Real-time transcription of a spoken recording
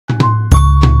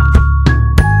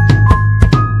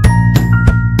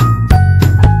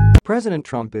President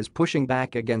Trump is pushing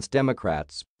back against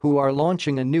Democrats who are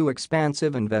launching a new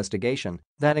expansive investigation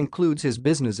that includes his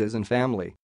businesses and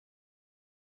family.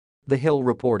 The Hill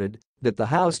reported that the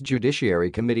House Judiciary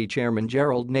Committee Chairman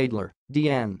Gerald Nadler,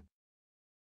 D.N.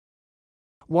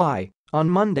 Y, on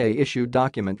Monday issued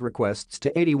document requests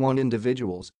to 81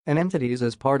 individuals and entities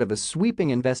as part of a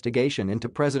sweeping investigation into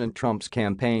President Trump's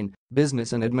campaign,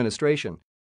 business and administration.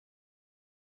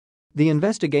 The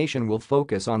investigation will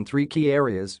focus on three key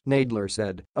areas, Nadler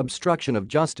said: obstruction of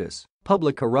justice,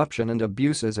 public corruption and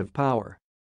abuses of power.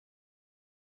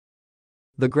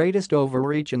 The greatest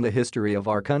overreach in the history of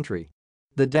our country.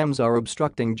 The Dems are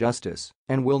obstructing justice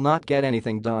and will not get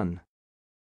anything done.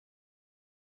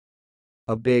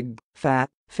 A big, fat,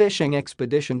 fishing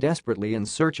expedition desperately in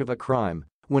search of a crime,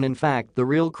 when in fact the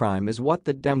real crime is what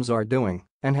the Dems are doing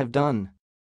and have done.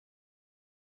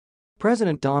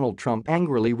 President Donald Trump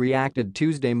angrily reacted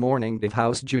Tuesday morning to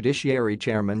House Judiciary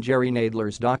Chairman Jerry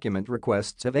Nadler's document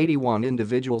requests of 81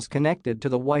 individuals connected to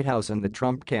the White House and the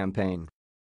Trump campaign.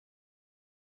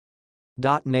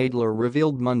 Nadler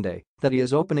revealed Monday that he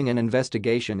is opening an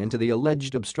investigation into the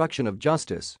alleged obstruction of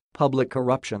justice, public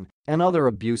corruption, and other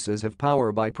abuses of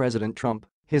power by President Trump,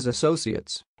 his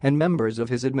associates, and members of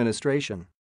his administration.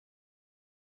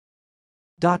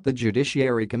 The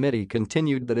Judiciary Committee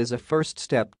continued that as a first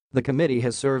step, the committee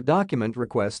has served document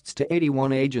requests to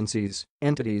 81 agencies,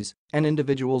 entities, and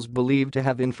individuals believed to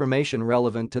have information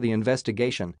relevant to the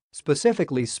investigation,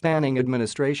 specifically spanning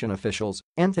administration officials,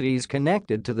 entities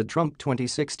connected to the Trump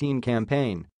 2016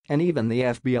 campaign, and even the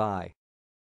FBI.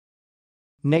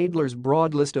 Nadler's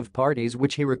broad list of parties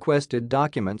which he requested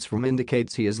documents from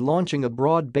indicates he is launching a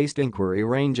broad-based inquiry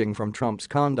ranging from Trump's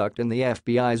conduct in the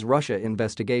FBI's Russia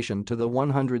investigation to the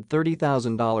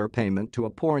 $130,000 payment to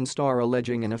a porn star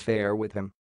alleging an affair with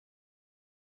him.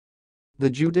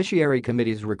 The Judiciary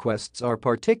Committee's requests are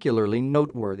particularly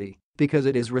noteworthy because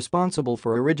it is responsible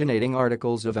for originating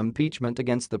articles of impeachment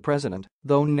against the president,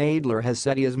 though Nadler has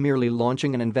said he is merely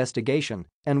launching an investigation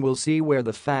and will see where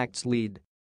the facts lead.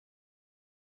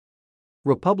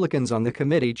 Republicans on the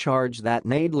committee charge that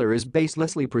Nadler is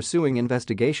baselessly pursuing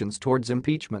investigations towards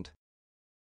impeachment.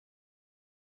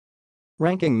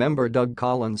 Ranking member Doug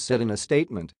Collins said in a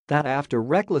statement that after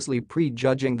recklessly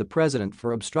prejudging the president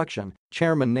for obstruction,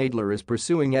 Chairman Nadler is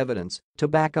pursuing evidence to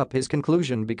back up his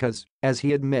conclusion because, as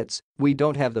he admits, we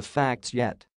don't have the facts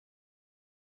yet.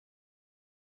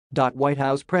 White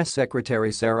House Press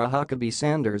Secretary Sarah Huckabee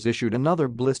Sanders issued another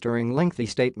blistering lengthy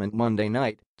statement Monday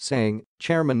night, saying,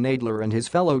 Chairman Nadler and his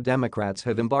fellow Democrats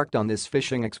have embarked on this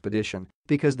fishing expedition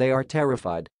because they are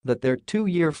terrified that their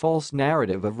two-year false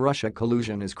narrative of Russia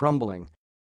collusion is crumbling.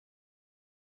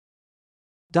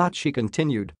 She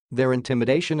continued, their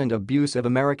intimidation and abuse of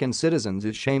American citizens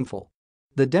is shameful.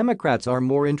 The Democrats are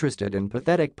more interested in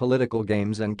pathetic political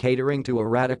games and catering to a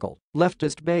radical,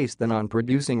 leftist base than on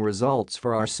producing results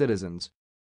for our citizens.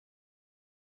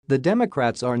 The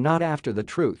Democrats are not after the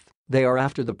truth, they are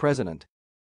after the president,